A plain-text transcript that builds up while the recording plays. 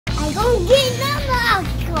I'm gonna get another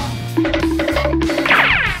alcohol.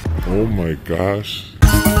 Oh my gosh.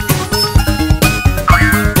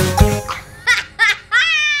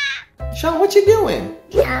 Sean, what you doing?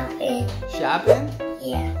 Shopping. Shopping?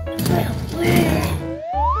 Yeah.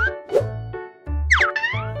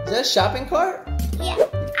 Is that a shopping cart? Yeah.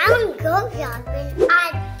 I don't go shopping.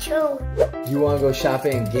 I chose. You want to go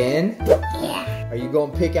shopping again? Yeah. Are you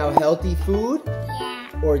going to pick out healthy food Yeah.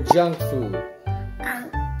 or junk food?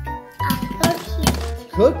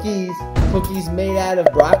 Cookies. Cookies? Cookies made out of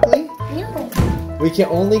broccoli? No. We can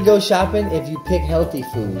only go shopping if you pick healthy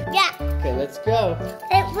food. Yeah. Okay, let's go.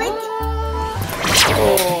 It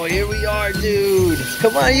Oh, here we are, dude.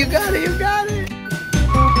 Come on, you got it, you got it.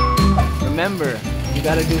 Remember, you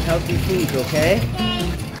gotta do healthy foods, okay?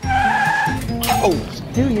 Oh,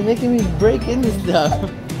 dude, you're making me break into stuff.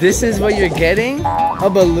 This is what you're getting? A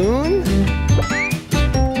balloon?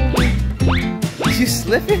 You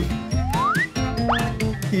slipping?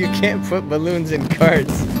 You can't put balloons in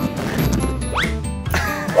carts.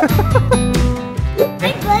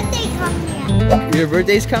 My birthday coming out. Your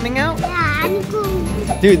birthday's coming out? Yeah, I'm cool.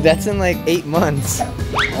 Dude, that's in like 8 months.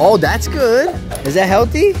 Oh, that's good. Is that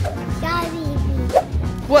healthy? Sorry.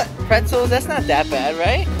 What? Pretzels? That's not that bad,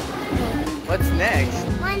 right? What's next?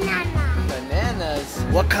 Banana. Bananas.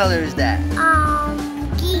 What color is that?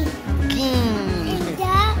 Green. Green. Is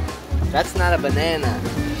that? That's not a banana.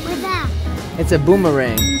 What's that? It's a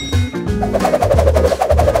boomerang.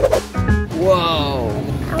 Whoa.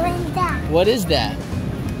 I want that. What is that?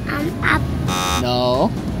 Apple. No.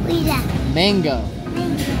 What is that? Mango.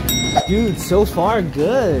 Dude, so far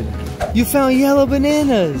good. You found yellow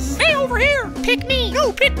bananas. Hey, over here! Pick me!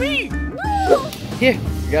 No, pick me! No. Here,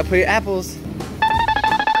 you gotta put your apples.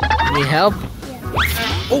 Need help?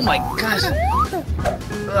 Oh my gosh.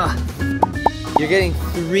 Ugh. You're getting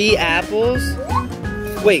 3 apples?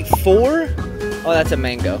 Wait, 4? Oh, that's a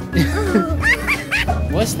mango.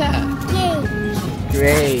 What's that?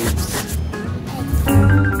 Grapes.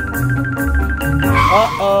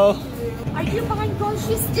 Uh-oh. Are you buying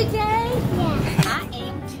groceries today? Yeah. I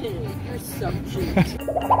am too. You're so cute.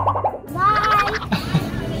 Bye.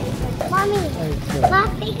 Mommy, I'll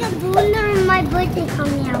pick a balloon on my birthday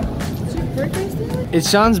coming out. Is your birthday still? It's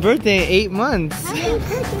Sean's birthday in 8 months. My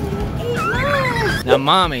birthday in 8 months. Now,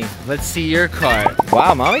 Mommy, let's see your card.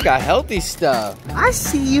 Wow, Mommy got healthy stuff. I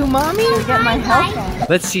see you, Mommy. Get my health on.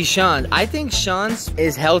 Let's see Sean. I think Sean's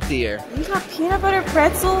is healthier. You got peanut butter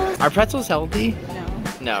pretzels? Are pretzels healthy? No.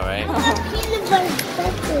 No, right? Peanut butter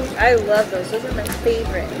pretzels. I love those. Those are my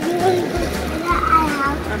favorite. You want to go that I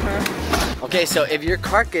have? Uh-huh. Okay, so if your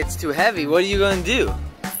cart gets too heavy, what are you gonna do?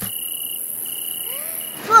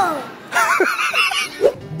 Whoa.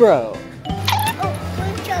 Bro. Oh,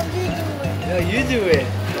 which one you do it? No, you do it.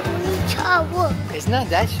 Which one? Look. It's not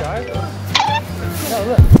that sharp. No,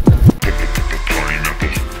 look.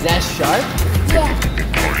 Is that sharp?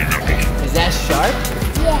 Yeah. Is that sharp?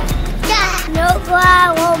 Yeah. Yeah. No,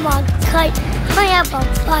 I want my kite. I have a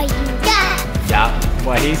fight. Yeah. Yeah,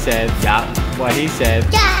 what he said. Yeah, what he said.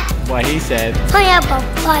 Yeah. What he said. I have a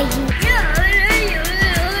fight.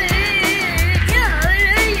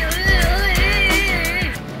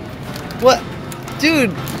 What?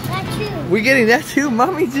 Dude, That's you. we're getting that too.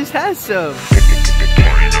 Mommy just has some.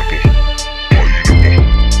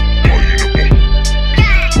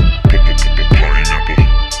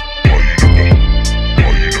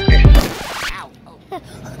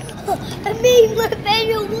 I made my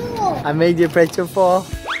pretzel wall. I made your pretzel fall.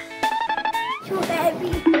 Too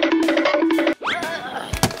heavy.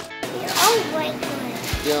 Oh my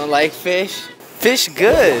god. You don't like fish? Fish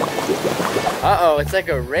good. Uh-oh, it's like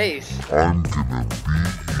a race. I'm gonna beat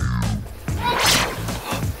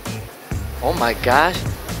Oh my gosh.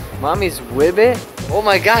 Mommy's whippet? Oh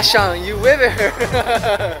my gosh, Sean, you whip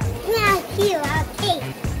her. Now here, I'll take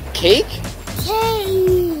Cake?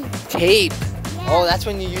 tape. Tape. Oh, that's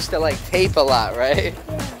when you used to like tape a lot, right?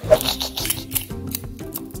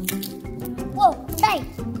 Whoa, tape.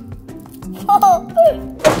 Whoa.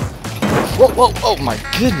 Whoa, whoa, oh my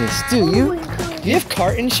goodness, dude, Oh you my God. have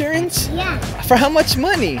cart insurance? Yeah, For how much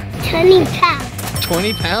money? 20 pounds.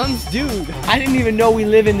 20 pounds? Dude, I didn't even know we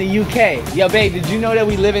live in the UK. Yo, babe, did you know that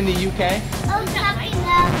we live in the UK? Oh, talking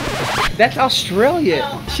about. That's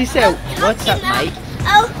Australia. She said, what's up, Mike?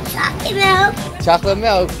 Oh, talking about. Chocolate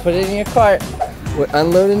milk, put it in your cart. We're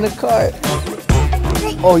unloading the cart.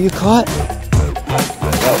 Oh, you caught?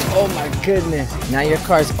 Oh my goodness. Now your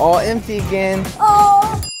car's all empty again.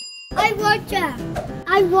 Oh, I want that.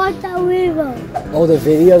 I want that river. Oh, the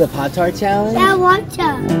video, the Pop-Tart challenge? I want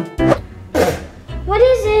that. What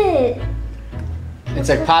is it? It's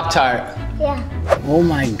like Pop-Tart. Yeah. Oh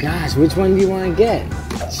my gosh, which one do you want to get?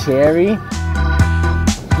 Cherry?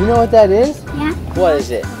 You know what that is? Yeah. What is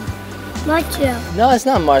it? Marshmallow. No, it's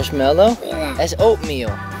not marshmallow. Yeah. That's oatmeal.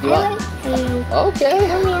 You want? Okay.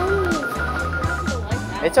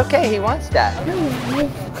 It's okay, he wants that.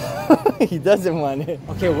 He doesn't want it.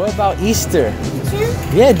 Okay, what about Easter?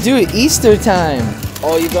 Yeah, dude, Easter time.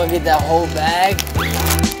 Oh, you gonna get that whole bag?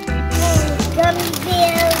 Gummy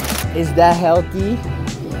bears. Is that healthy?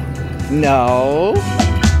 No.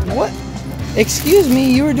 What? Excuse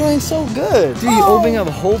me, you were doing so good. Dude, you opening up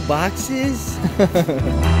whole boxes? I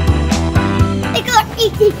got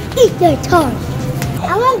Easter toy.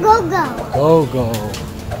 I want go-go. Go-go.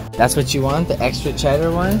 That's what you want, the extra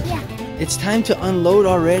cheddar one? Yeah. It's time to unload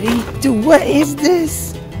already? Dude, what is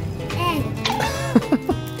this? Egg.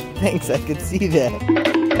 Thanks, I could see that.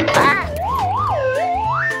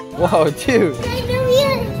 Whoa, dude. Can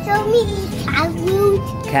you show me cat food?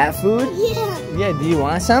 Cat food? Yeah. Yeah, do you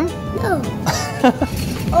want some? No.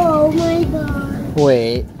 Oh my god.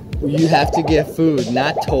 Wait, you have to get food,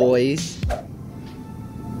 not toys.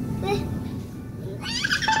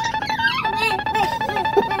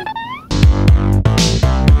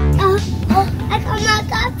 I got my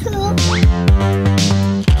cat food.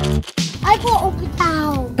 I go over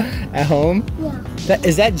town. At home? Yeah.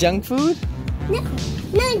 Is that junk food? No,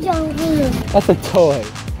 not junk food. That's a toy.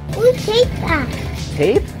 We take that.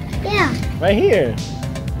 Tape? Yeah. Right here.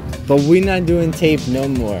 But we're not doing tape no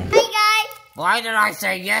more. Hey guys. Why did I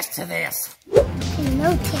say yes to this?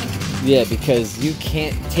 No tape. Yeah, because you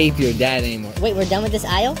can't tape your dad anymore. Wait, we're done with this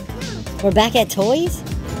aisle? We're back at toys?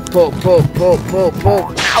 Poke, poke, poke, poke,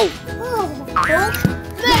 poke. Ow! Oh.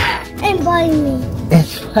 And buy me.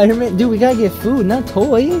 Spider-Man? Dude, we gotta get food, not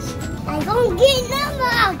toys. I don't get no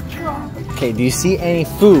alcohol. Okay, do you see any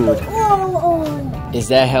food? Oh. Is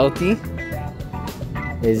that healthy?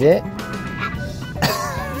 Is it?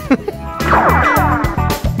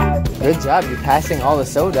 Good job, you're passing all the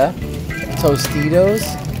soda. Tostitos.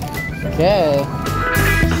 Okay.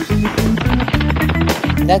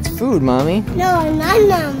 That's food, Mommy. No, not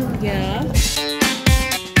Mama. Yeah.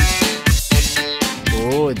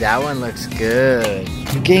 Oh, that one looks good.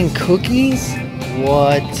 You're getting cookies?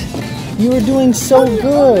 What? You were doing so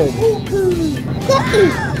good.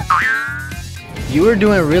 Cookie. You were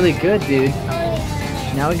doing really good, dude.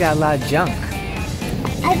 Now we got a lot of junk.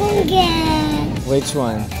 I don't get. Which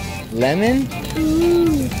one? Lemon?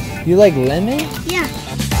 Mm. You like lemon? Yeah.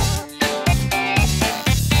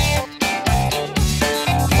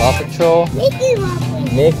 Paw Patrol? Mickey Waffle.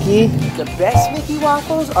 Mickey? The best Mickey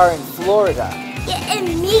waffles are in Florida. Yeah, and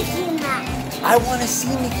Mickey Mouse. I want to see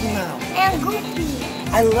Mickey Mouse. And Goofy.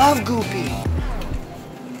 I love Goopy.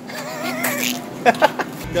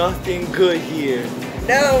 Nothing good here.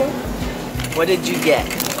 No. What did you get?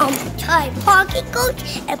 Try pocket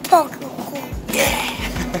coach and pocket coach.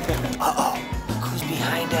 Uh-oh. Look who's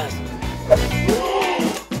behind us.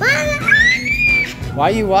 Mama! Why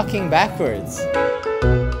are you walking backwards? Look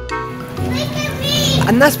at me!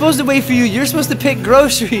 I'm not supposed to wait for you. You're supposed to pick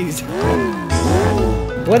groceries.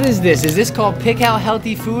 What is this? Is this called pick out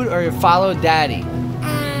healthy food or follow daddy?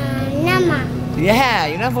 Mama. Yeah,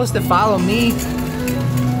 you're not supposed to follow me.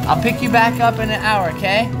 I'll pick you back up in an hour,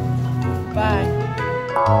 okay? Bye.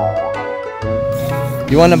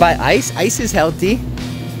 You want to buy ice? Ice is healthy.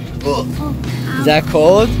 Ugh. Is that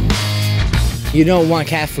cold? You don't want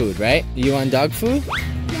cat food, right? You want dog food?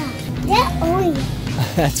 Yeah, Oreo.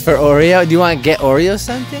 That's for Oreo. Do you want to get Oreo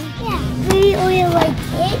something? Yeah, maybe Oreo like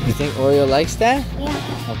it. You think Oreo likes that?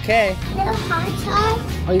 Yeah. Okay. Little hot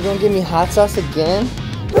sauce. Are you going to give me hot sauce again?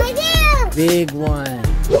 Right there. Big one.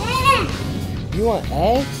 Yeah. You want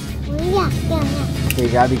eggs? Yeah. Okay,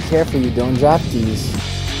 you gotta be careful you don't drop these.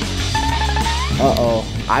 Uh-oh.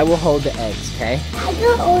 I will hold the eggs, okay? I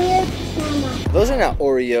got Oreo, Mama. Those are not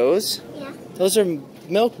Oreos. Yeah. Those are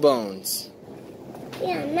milk bones.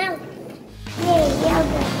 Yeah, no.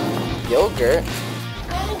 Yeah, Yogurt? I'm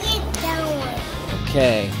gonna get that one.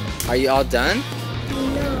 Okay. Are you all done?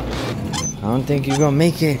 No. I don't think you're gonna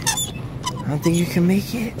make it. I don't think you can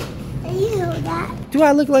make it. You know that? Do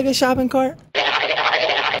I look like a shopping cart?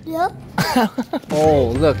 Yep.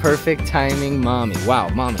 Oh, look, perfect timing, Mommy. Wow,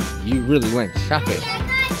 Mommy, you really went shopping. I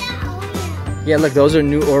got that Oreo. Yeah, look, those are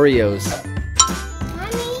new Oreos.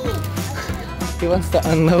 Mommy. He wants to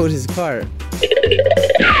unload his cart.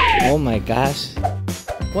 Oh my gosh.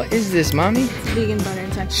 What is this, Mommy? Vegan butter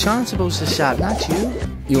and texture. Sean's supposed to shop, not you.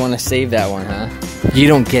 You want to save that one, huh? You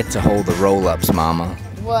don't get to hold the roll-ups, Mama.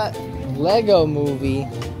 What? Lego movie.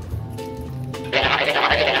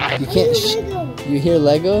 You can't. You hear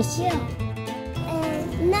Legos? Yeah.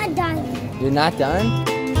 Not done. You're not done?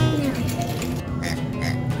 No.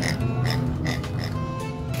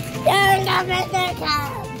 got Mr.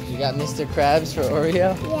 Krabs. You got Mr. Krabs for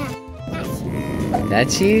Oreo? Yeah. That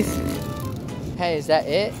cheese? Hey, is that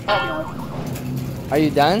it? No. Are you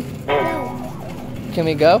done? No. Can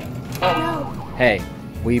we go? No. Hey,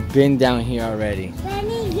 we've been down here already. Let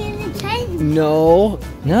me get the treasure. No,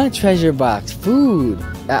 not a treasure box. Food.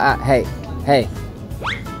 Hey.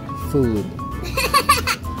 Food.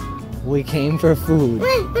 We came for food.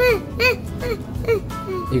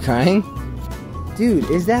 You crying? Dude,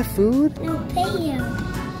 is that food? No, pay you.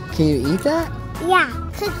 Can you eat that? Yeah.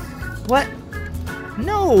 What?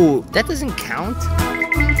 No, that doesn't count.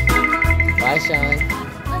 Bye, Sean.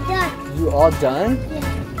 I'm done. You all done?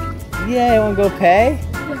 Yeah. Yeah, wanna go pay?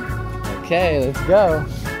 Yeah. Okay, let's go.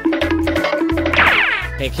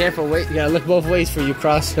 Hey, careful, wait, you gotta look both ways before you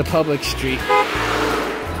cross the public street.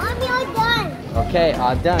 Mommy, I'm done. Okay,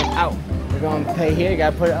 all done. Out. We're gonna pay here, you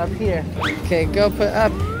gotta put it up here. Okay, go put it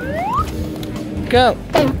up. Go.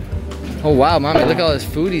 Oh wow, Mommy, look at all this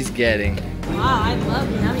food he's getting. Wow, I love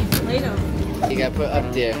yummy Play-Doh. You gotta put it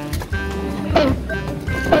up there.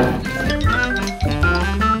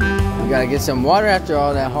 We gotta get some water after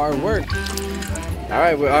all that hard work. All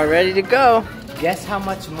right, we're all ready to go. Guess how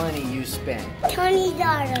much money you spent? $20.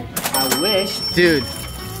 I wish. Dude,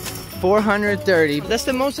 $430. That's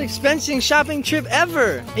the most expensive shopping trip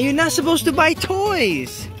ever. And you're not supposed to buy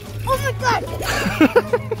toys. Oh my God.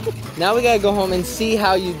 Now we gotta go home and see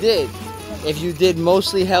how you did. If you did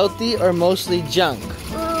mostly healthy or mostly junk.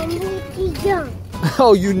 Mostly junk.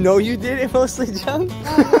 Oh, you know you did it mostly junk?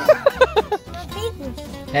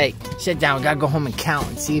 Hey, sit down. We gotta go home and count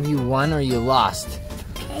and see if you won or you lost.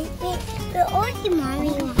 Okay, but only Mommy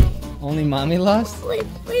won. Only Mommy lost? Wait,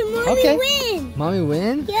 Mommy Okay. win. Mommy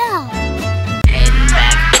win? Yeah. Heading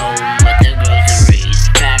back home with the groceries.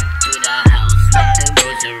 Back to the house with the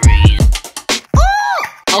groceries.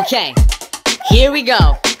 Okay, here we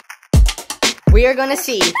go. We are gonna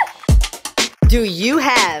see, do you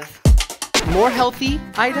have More healthy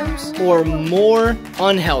items or more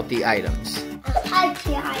unhealthy items?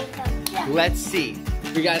 Yeah. Let's see.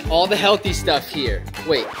 We got all the healthy stuff here.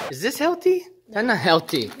 Wait, is this healthy? That's not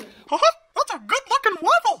healthy. That's a good looking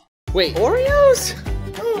waffle. Wait, Oreos?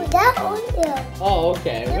 Ooh, that Oreo. Oh,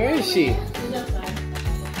 okay. Where is she?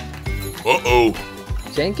 Uh-oh.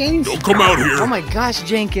 Jenkins? Don't come out here. Oh my gosh,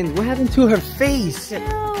 Jenkins, what happened to her face?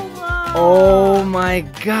 Oh my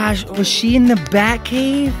gosh, was she in the bat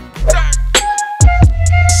cave?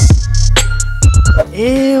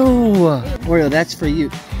 Ew. Oreo, that's for you.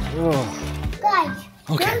 Ugh. Guys,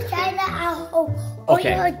 Okay. don't try that at home.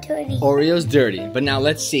 Okay. Oreo dirty. Oreo's dirty, but now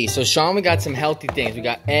let's see. So Sean, we got some healthy things. We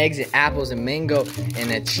got eggs and apples and mango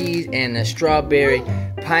and a cheese and a strawberry,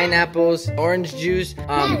 pineapples, orange juice,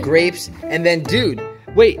 grapes, and then dude,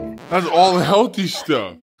 wait. That's all healthy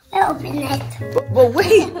stuff. Open it. But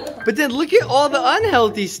wait, but then look at all the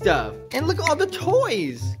unhealthy stuff. And look at all the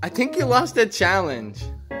toys. I think you lost that challenge.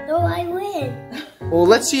 No, I win. Well,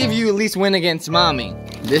 let's see if you at least win against Mommy.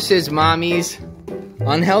 This is Mommy's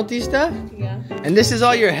unhealthy stuff? Yeah. And this is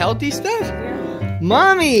all your healthy stuff? Yeah.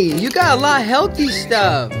 Mommy, you got a lot of healthy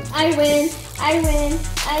stuff. I win. I win.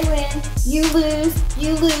 I win. You lose.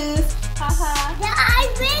 You lose. Haha. Yeah, I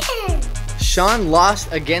win. Sean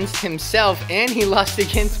lost against himself and he lost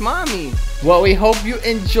against Mommy. Well, we hope you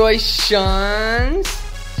enjoy Sean's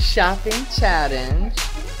shopping challenge.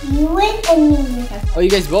 You win and me. Oh, you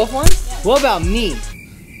guys both won? Yeah. What about me?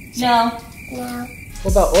 No. No.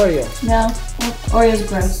 What about Oreo? No. Oreo's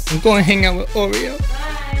gross. I'm going to hang out with Oreo.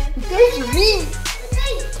 Bye. Good for me.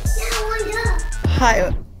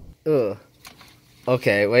 Hi. Ugh.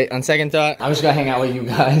 Okay, wait, on second thought, I'm just gonna hang out with you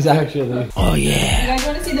guys, actually. Oh, You yeah. guys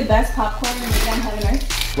want to see the best popcorn in the damn heaven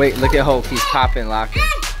earth? Wait, look at Hope. He's popping, locking.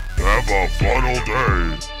 Have a fun all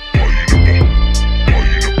day.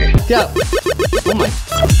 Go. Oh, my.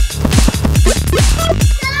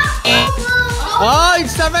 Oh, you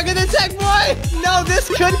stop back in the tech, boy. No, this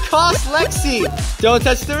could cost Lexi. Don't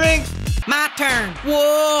touch the ring. My turn.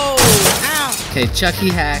 Whoa. Ow. Okay, Chucky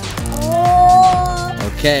hack. Oh.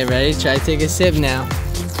 Okay, ready? Try to take a sip now.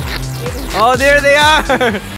 Oh, there they are.